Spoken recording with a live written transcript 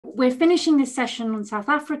we're finishing this session on South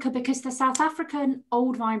Africa because the South African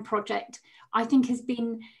Old Vine Project, I think,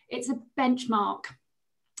 it's a benchmark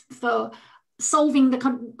for solving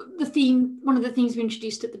the theme, one of the themes we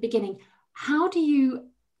introduced at the beginning. How do you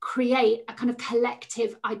create a kind of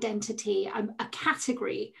collective identity, a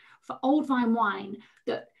category for old vine wine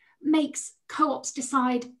that makes co-ops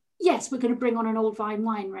decide, yes, we're going to bring on an old vine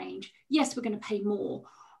wine range. Yes, we're going to pay more.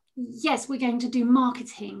 Yes, we're going to do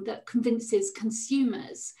marketing that convinces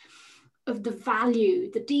consumers of the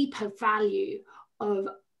value, the deeper value of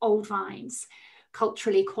old vines,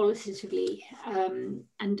 culturally, qualitatively, and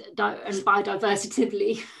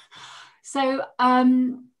biodiversitively. So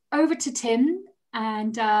over to Tim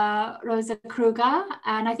and Rosa Kruger,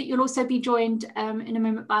 and I think you'll also be joined in a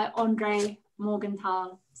moment by Andre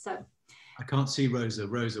Morgenthal. So I can't see Rosa.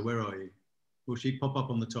 Rosa, where are you? Will she pop up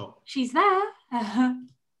on the top? She's there.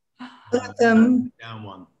 Down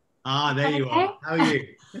one. Ah, there you are. How are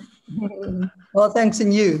you? Well, thanks,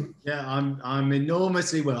 and you? Yeah, I'm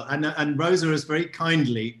enormously well. And Rosa has very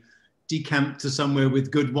kindly decamped to somewhere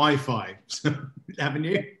with good Wi-Fi, haven't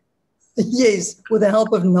you? Yes, with the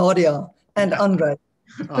help of Nadia and Andre.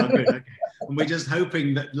 Oh, good. Okay. And we're just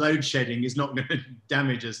hoping that load shedding is not going to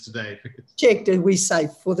damage us today. Checked, and we're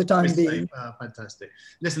safe for the time being. Fantastic.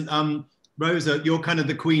 Listen, Rosa, you're kind of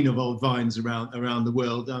the queen of old vines around the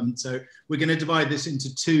world. So we're going to divide this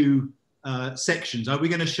into two sections. Are we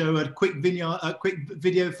going to show a quick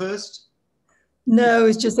video first? No,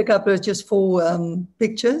 it's just just 4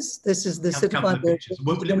 pictures. This is the certified version.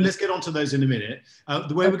 Well, let's get onto those in a minute.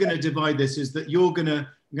 The way we're going to divide this is that I'm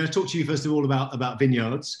going to talk to you first of all about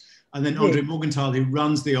vineyards, and then Andre Morgenthal, who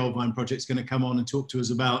runs the Old Vine Project, is going to come on and talk to us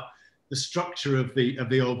about the structure of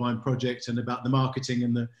the Old Vine Project and about the marketing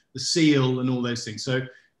and the seal and all those things. So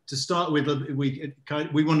to start with, we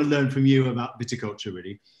want to learn from you about viticulture,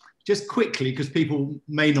 really. Just quickly, because people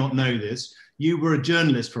may not know this, you were a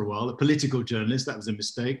journalist for a while, a political journalist. That was a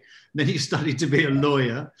mistake. Then you studied to be a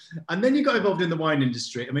lawyer, and then you got involved in the wine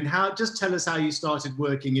industry. I mean, just tell us how you started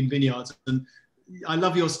working in vineyards. And I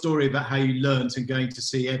love your story about how you learned and going to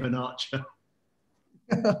see Evan Archer.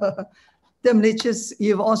 Tim,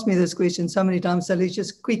 you've asked me this question so many times, so let's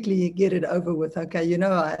just quickly get it over with. Okay, you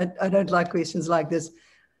know, I don't like questions like this.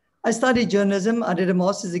 I studied journalism. I did a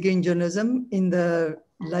master's degree in journalism in the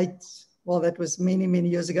that was many, many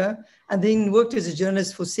years ago, and then worked as a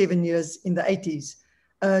journalist for 7 years in the 80s.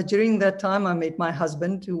 During that time, I met my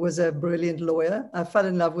husband, who was a brilliant lawyer. I fell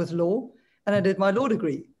in love with law, and I did my law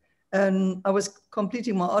degree. And I was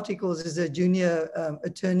completing my articles as a junior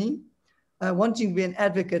attorney, wanting to be an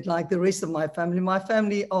advocate like the rest of my family. My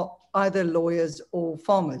family are either lawyers or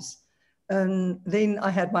farmers. And then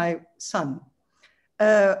I had my son.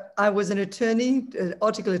 I was an attorney,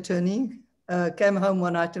 article attorney, came home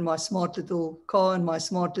one night in my smart little car and my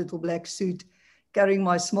smart little black suit, carrying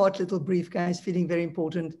my smart little briefcase, feeling very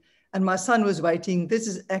important. And my son was waiting. This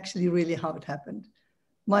is actually really how it happened.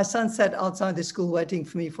 My son sat outside the school waiting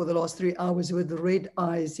for me for the last 3 hours with red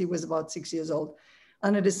eyes. He was about 6 years old.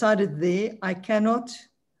 And I decided there, I cannot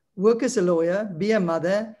work as a lawyer, be a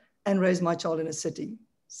mother, and raise my child in a city.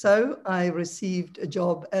 So I received a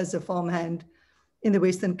job as a farmhand in the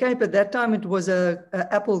Western Cape. At that time, it was an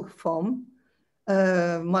apple farm.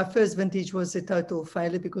 My first vintage was a total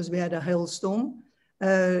failure because we had a hailstorm.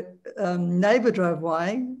 Neighbor drove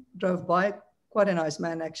by, quite a nice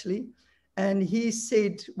man actually. And he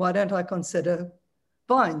said, why don't I consider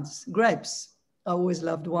vines, grapes? I always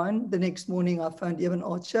loved wine. The next morning I found Evan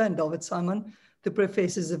Archer and David Simon, the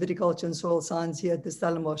professors of viticulture and soil science here at the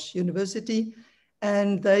Stellenbosch University.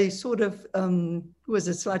 And they sort of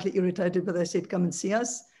was slightly irritated, but they said, come and see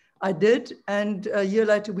us. I did. And a year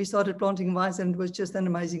later, we started planting vines, and it was just an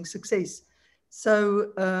amazing success.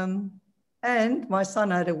 So, and my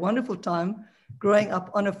son had a wonderful time growing up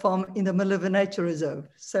on a farm in the middle of a nature reserve.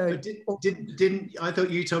 So didn't I thought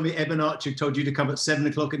you told me Evan Archer told you to come at 7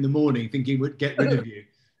 o'clock in the morning thinking we'd get rid of you.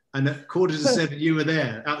 And at 6:45, you were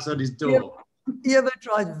there outside his door. He ever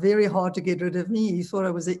tried very hard to get rid of me. He thought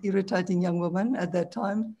I was an irritating young woman at that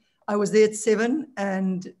time. I was there at 7,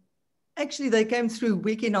 and actually they came through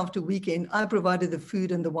weekend after weekend. I provided the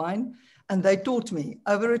food and the wine, and they taught me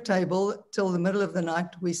over a table till the middle of the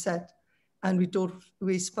night. We sat and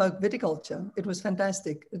we spoke viticulture. It was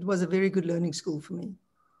fantastic. It was a very good learning school for me.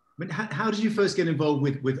 But how did you first get involved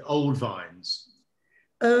with old vines?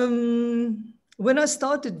 When I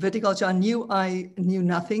started viticulture, I knew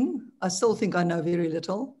nothing. I still think I know very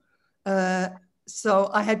little. So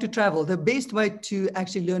I had to travel. The best way to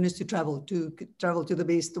actually learn is to travel to the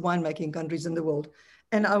best winemaking countries in the world.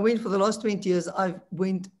 And I went for the last 20 years, I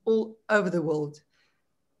went all over the world.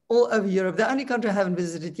 all over Europe. The only country I haven't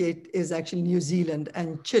visited yet is actually New Zealand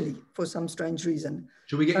and Chile for some strange reason.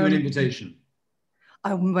 Shall we get you an invitation?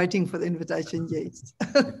 I'm waiting for the invitation, yes.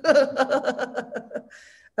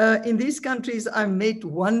 In these countries, I met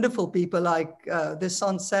wonderful people like the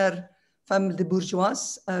Sancerre family, the Bourgeois,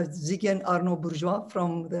 Ziggy and Arno Bourgeois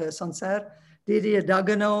from the Sancerre, Didier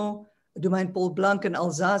Dagenot, Domaine Paul Blanc in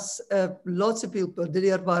Alsace, lots of people,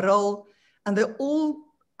 Didier Barol, and they're all,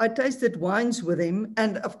 I tasted wines with him,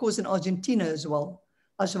 and of course in Argentina as well.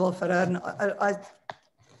 Archibald Ferrer,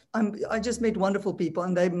 I just met wonderful people,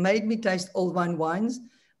 and they made me taste old wines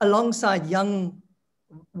alongside young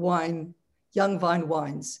vine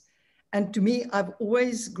wines. And to me, I've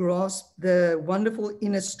always grasped the wonderful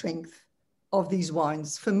inner strength of these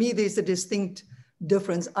wines. For me, there's a distinct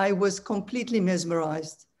difference. I was completely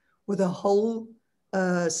mesmerized with the whole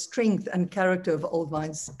strength and character of old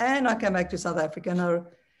wines. And I came back to South Africa and I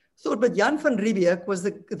thought, but Jan van Riebeeck was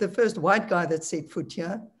the first white guy that set foot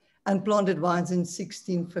here and planted vines in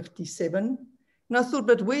 1657. And I thought,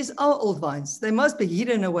 but where's our old vines? They must be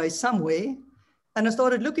hidden away somewhere. And I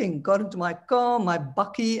started looking, got into my car, my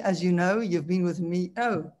bakkie, as you know, you've been with me.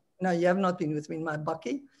 Oh, no, you have not been with me in my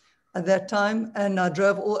bakkie at that time. And I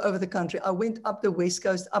drove all over the country. I went up the West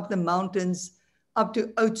Coast, up the mountains, up to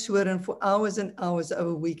Oudtshoorn for hours and hours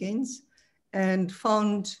over weekends and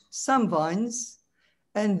found some vines.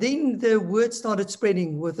 And then the word started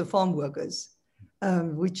spreading with the farm workers,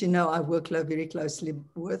 which, you know, I work very closely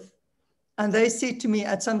with. And they said to me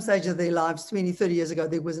at some stage of their lives, 20, 30 years ago,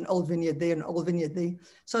 there was an old vineyard there, an old vineyard there.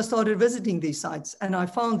 So I started visiting these sites and I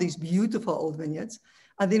found these beautiful old vineyards.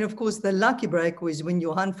 And then, of course, the lucky break was when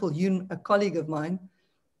Johan Viljoen, a colleague of mine,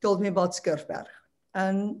 told me about Skurfberg.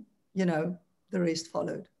 And, you know, the rest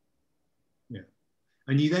followed. Yeah.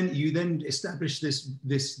 And you then established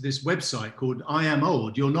this website called I Am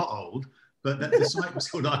Old. You're not old, but the site was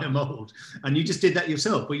called I Am Old. And you just did that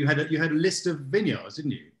yourself, but you had a list of vineyards,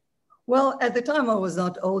 didn't you? Well, at the time I was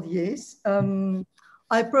not old, yes.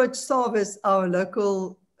 I approached Sarvis, our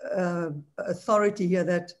local authority here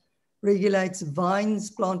that regulates vines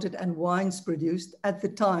planted and wines produced at the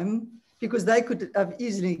time, because they could have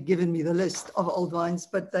easily given me the list of old vines,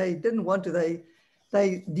 but they didn't want to.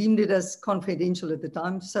 They deemed it as confidential at the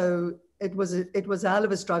time. So it was a hell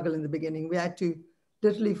of a struggle in the beginning. We had to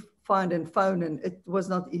literally find and phone, and it was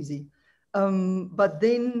not easy. But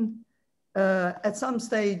then at some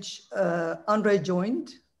stage, Andre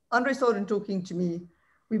joined. Andre started talking to me.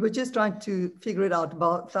 We were just trying to figure it out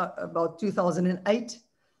about 2008.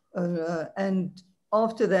 And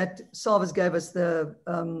after that, Sarvis gave us the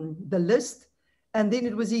list, and then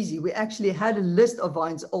it was easy. We actually had a list of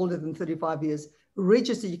vines older than 35 years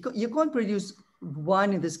registered. You can't produce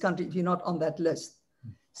wine in this country if you're not on that list.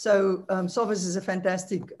 So Sarvis is a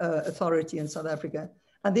fantastic authority in South Africa.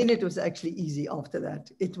 And then it was actually easy after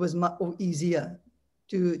that. It was much easier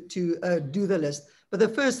to do the list. But the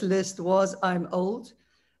first list was I'm old.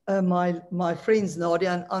 My friends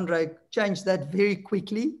Nadia and Andre changed that very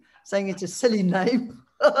quickly, saying it's a silly name.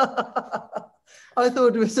 I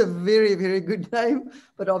thought it was a very, very good name,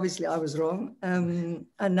 but obviously I was wrong. And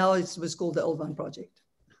now it was called the Old Vine Project.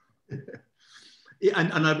 Yeah,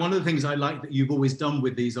 and one of the things I like that you've always done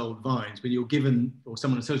with these old vines, when you're given, or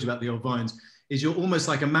someone has told you about the old vines, is you're almost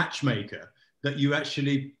like a matchmaker, that you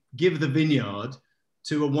actually give the vineyard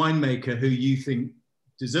to a winemaker who you think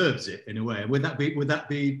deserves it in a way. Would that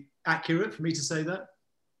be accurate for me to say that?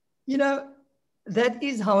 You know, that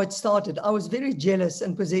is how it started. I was very jealous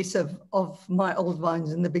and possessive of my old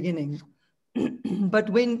vines in the beginning. But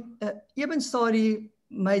when Eben Stadi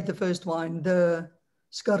made the first wine, the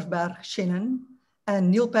Skurfberg Chenin,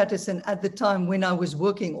 and Neil Patterson at the time when I was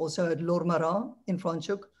working also at Lormarat in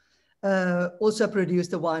Franschhoek, also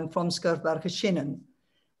produced a wine from Skurfberg Chenin.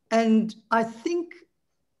 And I think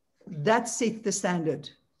that set the standard.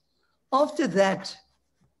 After that,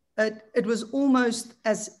 it was almost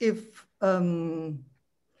as if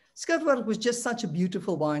Skurfberg was just such a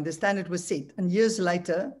beautiful wine. The standard was set. And years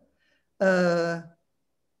later,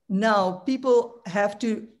 now people have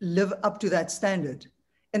to live up to that standard.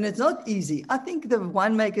 And it's not easy. I think the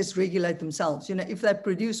winemakers regulate themselves. You know, if they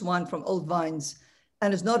produce wine from old vines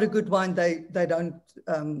and it's not a good wine, they don't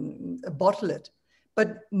bottle it.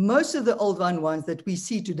 But most of the old wines that we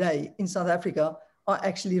see today in South Africa are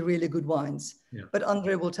actually really good wines. Yeah. But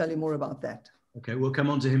Andre will tell you more about that. Okay, we'll come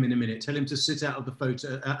on to him in a minute. Tell him to sit out of the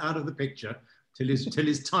photo, out of the picture, till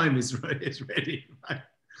his time is ready.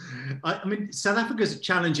 I mean, South Africa is a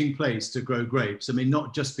challenging place to grow grapes. I mean,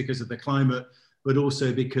 not just because of the climate but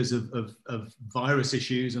also because of virus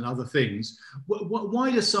issues and other things.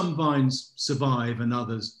 Why do some vines survive and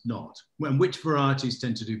others not? And which varieties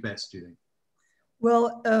tend to do best, do you think?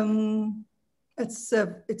 Well, it's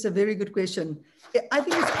a very good question. I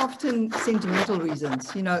think it's often sentimental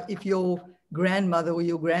reasons. You know, if your grandmother or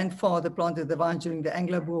your grandfather planted the vine during the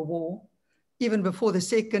Anglo-Boer War, even before the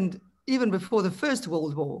First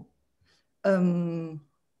World War, and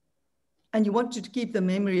you wanted to keep the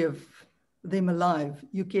memory of them alive,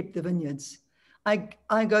 you kept the vineyards.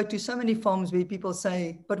 I go to so many farms where people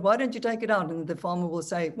say, but why don't you take it out? And the farmer will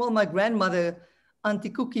say, well, my grandmother, Auntie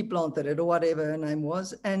Cookie, planted it, or whatever her name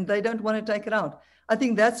was, and they don't want to take it out. I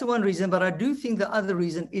think that's the one reason, but I do think the other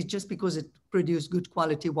reason is just because it produced good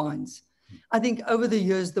quality wines. I think over the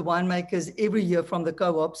years, the winemakers every year from the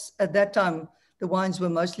co-ops, at that time, the wines were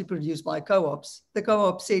mostly produced by co-ops. The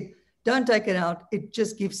co-op said, don't take it out. It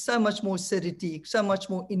just gives so much more acidity, so much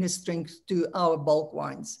more inner strength to our bulk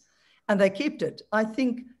wines. And they kept it. I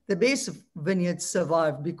think the best vineyards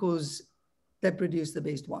survived because they produced the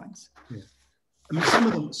best wines. Yeah. I mean,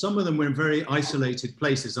 some of them were in very isolated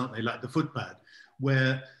places, aren't they? Like the footpad,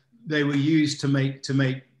 where they were used to make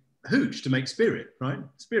hooch, to make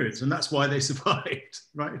spirits, and that's why they survived,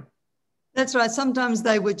 right? That's right. Sometimes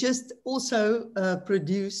they were just also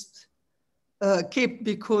produced, kept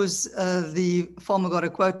because the farmer got a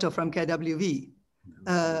quota from KWV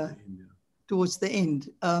towards the end.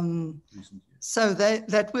 So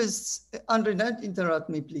that was, Andre, don't interrupt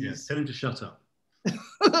me, please. Yeah, tell him to shut up.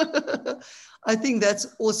 I think that's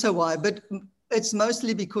also why, but it's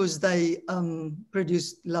mostly because they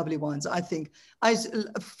produced lovely wines, I think.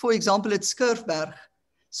 For example, at Skurfberg,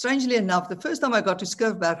 strangely enough, the first time I got to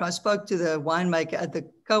Skurfberg, I spoke to the winemaker at the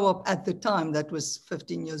co-op at the time. That was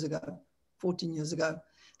 14 years ago.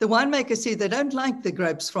 The winemaker said they don't like the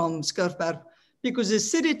grapes from Skurfberg because the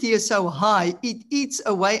acidity is so high, it eats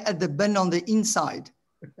away at the bin on the inside.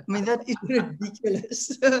 I mean, that is ridiculous.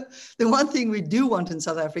 The one thing we do want in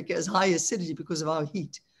South Africa is high acidity because of our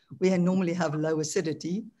heat. We normally have lower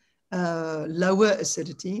acidity, but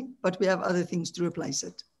we have other things to replace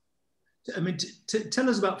it. I mean, tell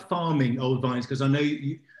us about farming old vines, because I know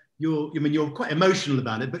you're quite emotional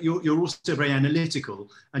about it, but you're also very analytical,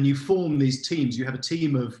 and you form these teams. You have a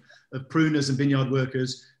team of pruners and vineyard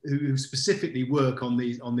workers who specifically work on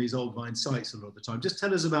these old vine sites a lot of the time. Just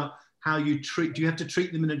tell us about how you treat. Do you have to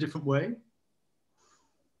treat them in a different way?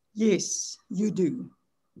 Yes, you do.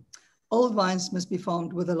 Old vines must be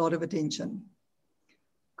farmed with a lot of attention.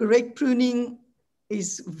 Correct pruning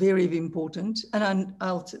is very, very important. And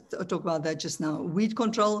I'll talk about that just now. Weed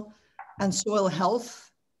control and soil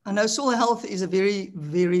health. I know soil health is a very,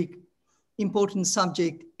 very important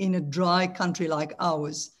subject in a dry country like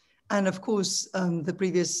ours. And of course, the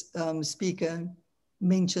previous speaker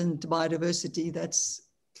mentioned biodiversity. That's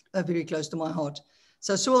very close to my heart.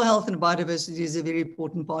 So soil health and biodiversity is a very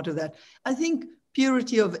important part of that. I think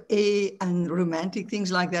purity of air and romantic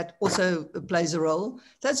things like that also plays a role.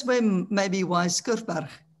 That's maybe why Skurfberg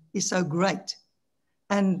is so great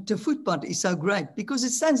and the footpad is so great, because it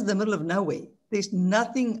stands in the middle of nowhere. There's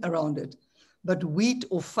nothing around it but wheat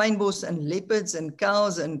or fynbos and leopards and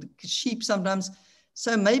cows and sheep sometimes.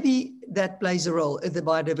 So maybe that plays a role in the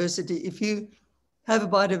biodiversity. If you have a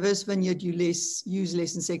biodiverse vineyard, you use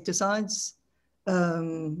less insecticides.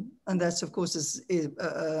 And that's, of course,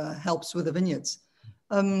 helps with the vineyards.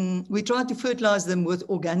 We try to fertilize them with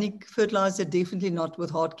organic fertilizer, definitely not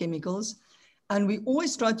with hard chemicals. And we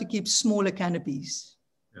always try to keep smaller canopies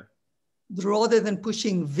rather than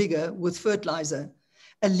pushing vigor with fertilizer.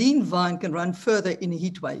 A lean vine can run further in a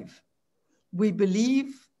heat wave. We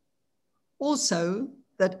believe also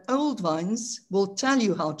that old vines will tell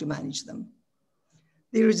you how to manage them.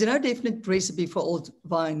 There is no definite recipe for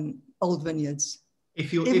old vineyards.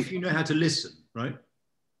 If you know how to listen, right?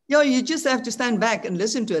 Yeah, you just have to stand back and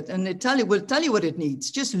listen to it, and will tell you what it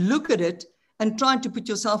needs. Just look at it and try to put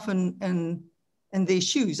yourself in their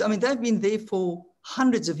shoes. I mean, they've been there for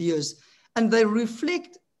hundreds of years, and they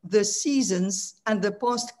reflect the seasons and the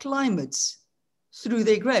past climates through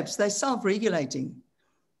their grapes. They're self-regulating.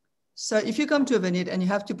 So if you come to a vineyard and you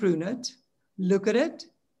have to prune it, look at it,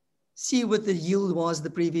 see what the yield was the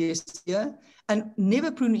previous year, and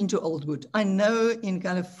never prune into old wood. I know in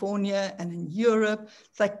California and in Europe,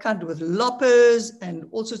 they cut with loppers and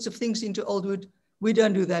all sorts of things into old wood. We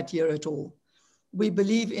don't do that here at all. We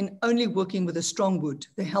believe in only working with the strong wood,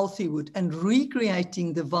 the healthy wood, and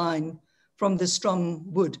recreating the vine from the strong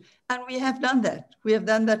wood. And we have done that. We have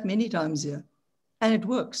done that many times here, and it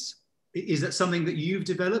works. Is that something that you've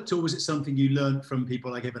developed, or was it something you learned from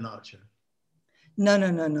people like Evan Archer? No.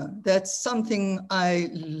 That's something I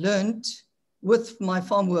learned with my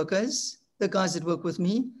farm workers, the guys that work with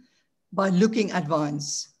me, by looking at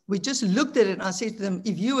vines. We just looked at it and I said to them,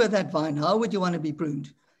 if you were that vine, how would you want to be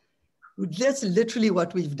pruned? That's literally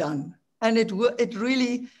what we've done. And it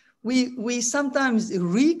really, we sometimes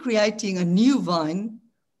recreating a new vine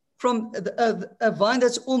from a vine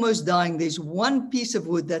that's almost dying. There's one piece of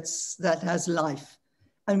wood that has life.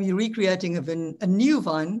 And we're recreating a new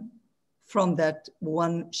vine from that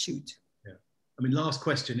one shoot. Yeah. I mean, last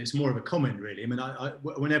question, it's more of a comment really. I mean,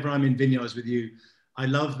 whenever I'm in vineyards with you, I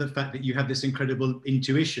love the fact that you have this incredible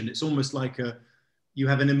intuition. It's almost like you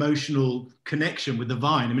have an emotional connection with the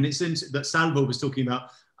vine. I mean, it's that Salvo was talking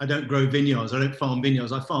about, I don't grow vineyards, I don't farm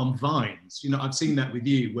vineyards, I farm vines. You know, I've seen that with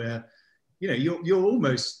you where, you know, you're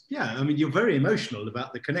almost, yeah, I mean, you're very emotional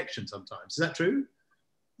about the connection sometimes. Is that true?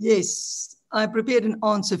 Yes. I prepared an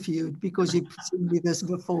answer for you because you've seen me this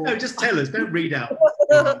before. No, just tell us, don't read out.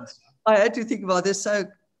 I had to think about this so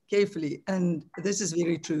carefully, and this is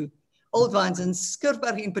very true. Old vines, and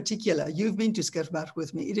Skirfberg in particular, you've been to Skirfberg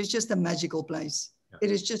with me. It is just a magical place. Yeah.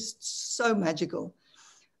 It is just so magical.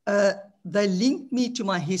 They link me to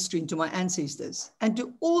my history and to my ancestors and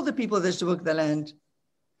to all the people that work the land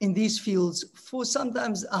in these fields for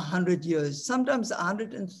sometimes 100 years, sometimes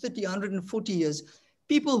 130, 140 years.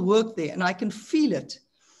 People work there and I can feel it.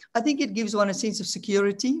 I think it gives one a sense of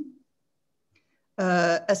security,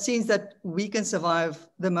 a sense that we can survive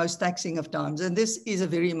the most taxing of times. And this is a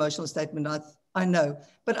very emotional statement, I know.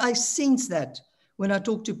 But I sense that when I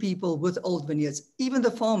talk to people with old vineyards, even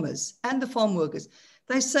the farmers and the farm workers,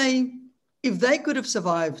 they say, if they could have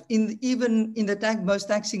survived even in the most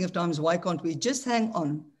taxing of times, why can't we? Just hang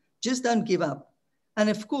on, just don't give up. And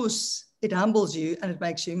of course, it humbles you and it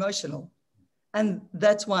makes you emotional. And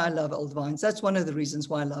that's why I love old vines. That's one of the reasons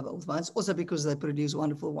why I love old vines. Also because they produce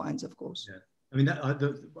wonderful wines, of course. Yeah. I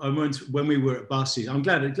mean, when we were at Barcy, I'm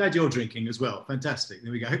glad you're drinking as well. Fantastic.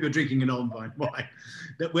 There we go. I hope you're drinking an old wine.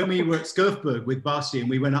 That when we were at Skirfberg with Barcy and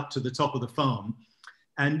we went up to the top of the farm,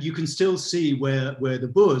 and you can still see where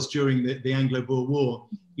the Boers during the Anglo-Boer War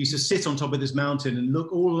used to sit on top of this mountain and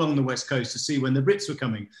look all along the west coast to see when the Brits were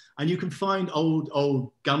coming. And you can find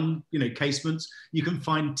old gun, casements. You can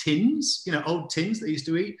find tins, old tins they used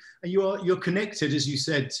to eat. And you're connected, as you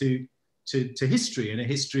said, to history and a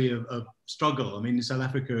history of struggle. I mean, South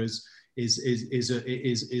Africa is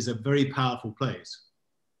a very powerful place.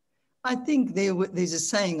 I think there's a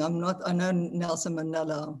saying. I know Nelson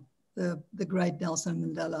Mandela, the great Nelson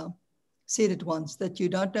Mandela, said it once, that you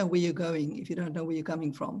don't know where you're going if you don't know where you're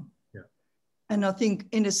coming from. Yeah. And I think,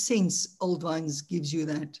 in a sense, old vines gives you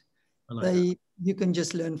that. You can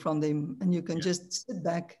just learn from them, and you can just sit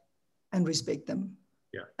back and respect them.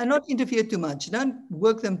 Yeah. And not interfere too much. Don't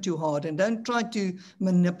work them too hard, and don't try to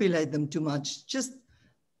manipulate them too much. Just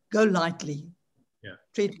go lightly. Yeah.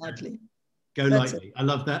 Treat lightly. Go lightly. I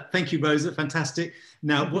love that. Thank you, Rosa. Fantastic.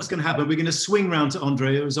 Now, what's going to happen? We're going to swing round to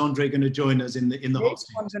Andre. Or is Andre going to join us in the hot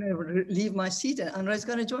seat? I'm going to leave my seat, and Andre's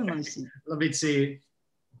going to join my seat. Lovely to see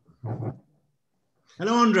you.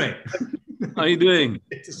 Hello, Andre. How are you doing?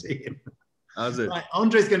 Good to see you. How's it? Right,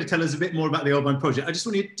 Andre's going to tell us a bit more about the Old Vine Project. I just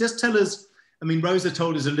want you to tell us. I mean, Rosa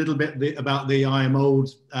told us a little bit about the I Am Old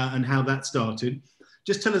and how that started.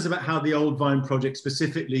 Just tell us about how the Old Vine Project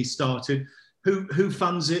specifically started. Who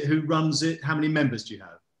funds it? Who runs it? How many members do you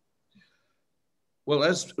have? Well,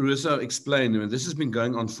 as Rosa explained, I mean, this has been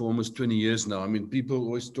going on for almost 20 years now. I mean, people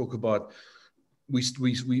always talk about, we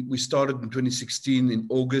started in 2016 in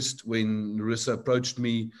August when Rosa approached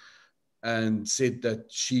me and said that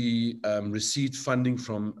she received funding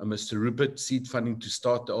from Mr. Rupert, seed funding to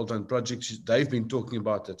start the Old Vine Project. They've been talking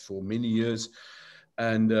about it for many years.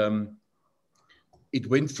 And it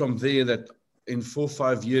went from there that in 4 or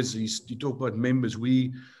 5 years, you talk about members,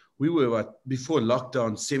 we were, before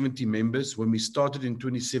lockdown, 70 members. When we started in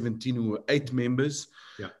 2017, we were 8 members.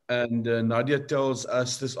 Yeah. And Nadia tells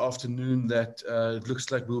us this afternoon that it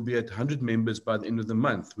looks like we'll be at 100 members by the end of the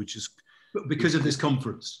month, which is... Because of this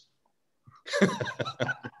conference.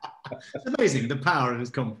 It's amazing, the power of this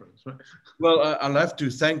conference. Right? Well, I'll have to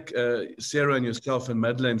thank Sarah and yourself and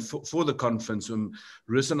Madeleine for the conference.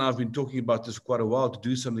 Rosa and I have been talking about this for quite a while to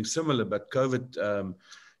do something similar, but COVID,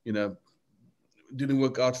 didn't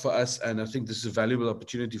work out for us. And I think this is a valuable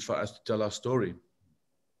opportunity for us to tell our story.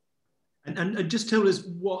 And just tell us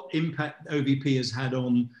what impact OVP has had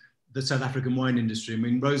on the South African wine industry. I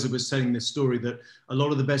mean, Rosa was telling this story that a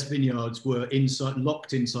lot of the best vineyards were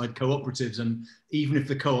locked inside cooperatives, and even if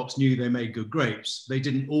the co-ops knew they made good grapes, they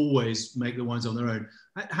didn't always make the wines on their own.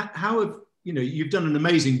 How have, you've done an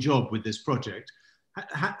amazing job with this project.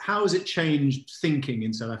 How has it changed thinking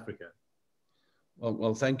in South Africa?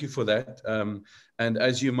 Well, thank you for that. And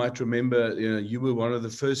as you might remember, you were one of the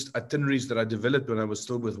first itineraries that I developed when I was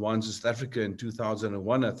still with Wines of South Africa in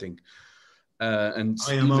 2001, I think. And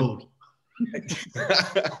I am old.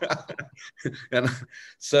 And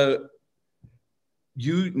so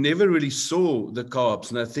you never really saw the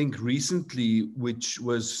co-ops. And I think recently, which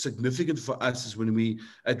was significant for us, is when we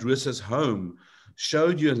at Rosa's home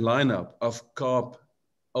showed you a lineup of co-op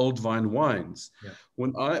old vine wines. Yeah.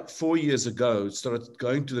 When I, 4 years ago, started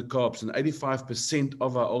going to the co-ops, and 85%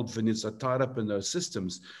 of our old vineyards are tied up in those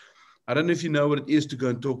systems. I don't know if you know what it is to go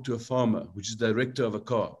and talk to a farmer, which is director of a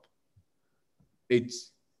co-op.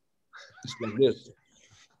 It's like this.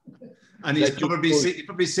 And he's probably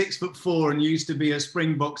 6'4" and used to be a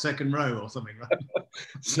Springbok second row or something, right?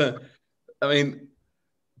 So, I mean,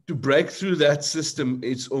 to break through that system,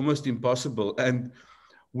 it's almost impossible. And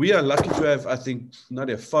we are lucky to have, I think,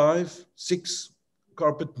 5, 6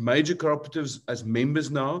 major cooperatives as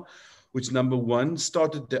members now, which number one,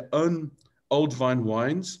 started their own old vine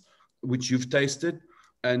wines, which you've tasted.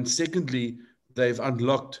 And secondly, they've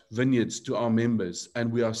unlocked vineyards to our members,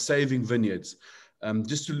 and we are saving vineyards.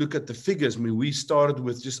 Just to look at the figures, I mean, we started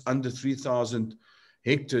with just under 3,000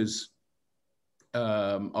 hectares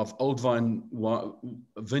of old vine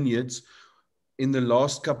vineyards. In the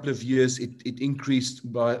last couple of years, it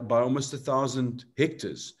increased by almost 1,000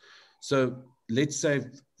 hectares. So let's say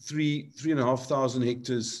 3,500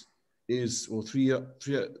 hectares is, or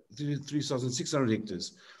 3,600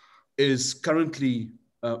 hectares is currently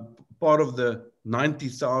part of the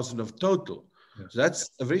 90,000 of total. Yes. So that's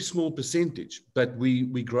a very small percentage, but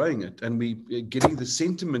we're growing it, and we're getting the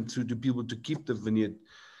sentiment through to people to keep the vineyard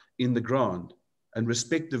in the ground and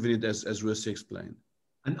respect the vineyard, as Rosa explained.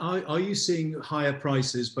 And are you seeing higher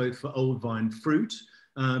prices both for old vine fruit,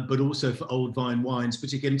 but also for old vine wines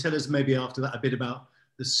particularly? And tell us maybe after that a bit about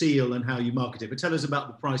the seal and how you market it, but tell us about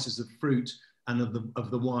the prices of fruit and of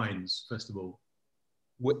the wines, first of all.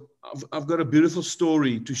 I've got a beautiful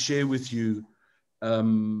story to share with you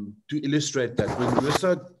to illustrate that. When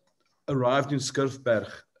Rosa arrived in Skirfberg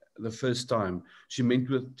the first time, she met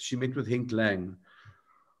with Henk Lang.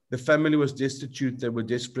 The family was destitute. They were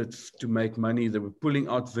desperate to make money. They were pulling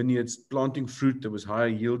out vineyards, planting fruit that was higher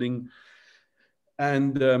yielding.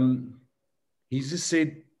 And he just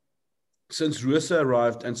said, since Rosa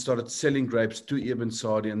arrived and started selling grapes to Eben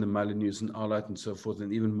Sadi and the Molyneux and Arlite and so forth,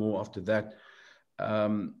 and even more after that,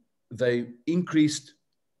 they increased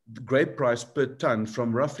the grape price per ton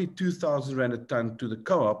from roughly 2,000 Rand a ton to the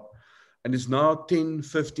co-op, and is now 10,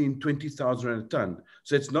 15, 20,000 Rand a ton.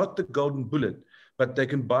 So it's not the golden bullet, but they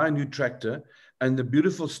can buy a new tractor. And the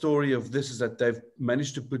beautiful story of this is that they've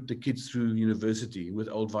managed to put the kids through university with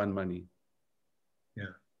old vine money.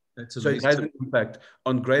 Yeah, that's so it has an impact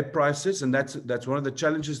on grape prices, and that's one of the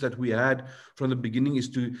challenges that we had from the beginning, is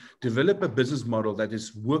to develop a business model that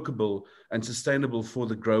is workable and sustainable for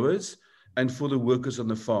the growers and for the workers on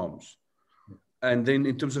the farms. And then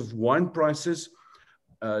in terms of wine prices,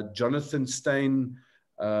 Jonathan Stein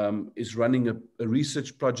is running a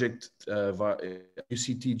research project via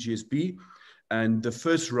UCT GSB, and the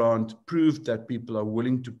first round proved that people are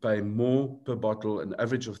willing to pay more per bottle, an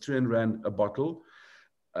average of 300 Rand a bottle,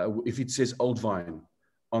 if it says old vine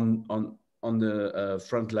on the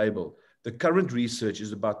front label. The current research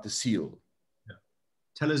is about the seal. Yeah.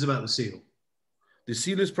 Tell us about the seal. The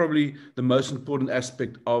seal is probably the most important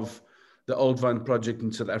aspect of the Old Vine project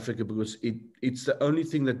in South Africa, because it's the only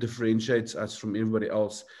thing that differentiates us from everybody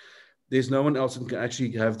else. There's no one else that can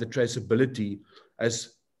actually have the traceability,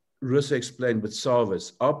 as Rosa explained with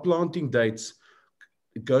Savas. Our planting dates,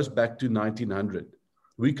 it goes back to 1900.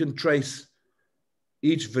 We can trace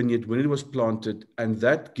each vineyard when it was planted, and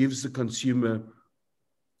that gives the consumer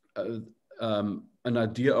an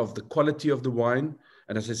idea of the quality of the wine,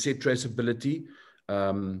 and as I said, traceability,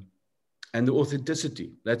 and the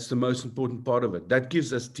authenticity. That's the most important part of it. That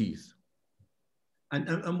gives us teeth.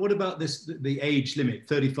 And what about this? The age limit,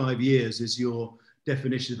 35 years is your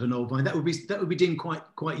definition of an old vine. That would be deemed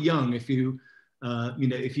quite young if you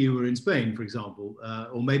if you were in Spain, for example,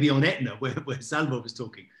 or maybe on Etna, where Salvo was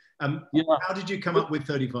talking. How did you come up with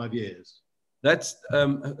 35 years? That's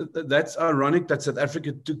ironic that South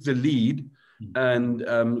Africa took the lead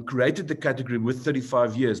and created the category with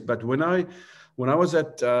 35 years. But when I was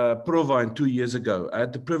at Provine 2 years ago, I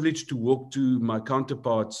had the privilege to walk to my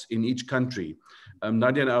counterparts in each country.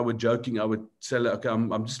 Nadia and I were joking. I would tell her, okay,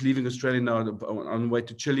 I'm just leaving Australia now on the way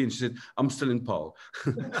to Chile. And she said, I'm still in Paarl.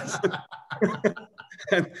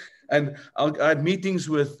 and I had meetings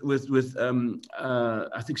with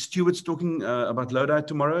I think Stuart's talking about Lodi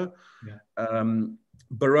tomorrow. Yeah.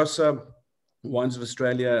 Barossa, wines of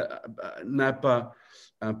Australia, Napa,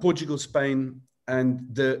 Portugal, Spain. And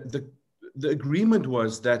the agreement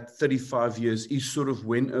was that 35 years is sort of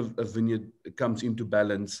when a vineyard comes into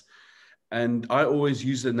balance. And I always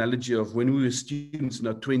use the analogy of when we were students in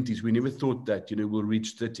our 20s, we never thought that, we'll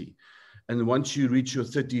reach 30. And once you reach your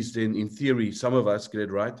 30s, then in theory, some of us get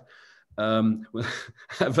it right. We'll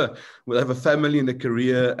have a family and a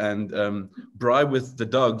career and bribe with the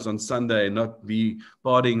dogs on Sunday and not be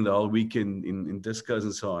partying the whole weekend in discos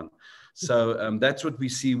and so on. So that's what we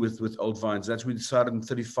see with old vines. That's we decided in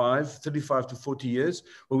 35 to 40 years,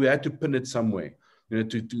 but we had to pin it somewhere,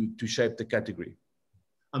 to shape the category.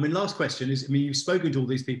 I mean, last question is, you've spoken to all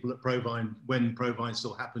these people at Provine when Provine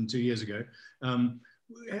still happened 2 years ago.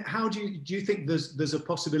 How do you think there's a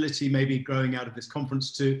possibility maybe growing out of this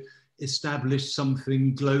conference to establish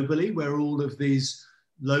something globally where all of these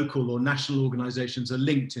local or national organizations are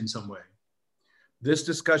linked in some way? This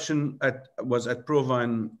discussion was at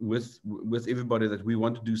Provine with everybody that we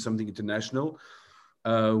want to do something international.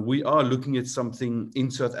 We are looking at something in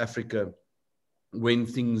South Africa when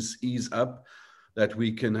things ease up, that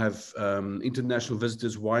we can have international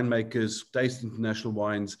visitors, winemakers, taste international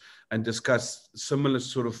wines, and discuss similar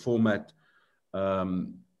sort of format.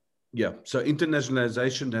 So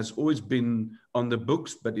internationalization has always been on the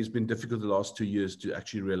books, but it's been difficult the last 2 years to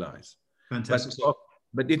actually realize. Fantastic.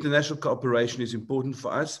 But international cooperation is important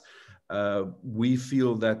for us. We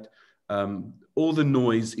feel that all the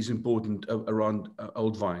noise is important around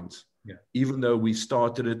old vines. Yeah. Even though we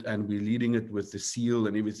started it and we're leading it with the seal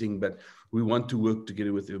and everything, but we want to work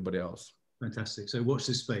together with everybody else. Fantastic. So watch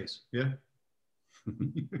this space. Yeah.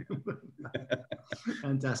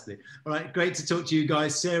 Fantastic. All right. Great to talk to you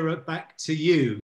guys. Sarah, back to you.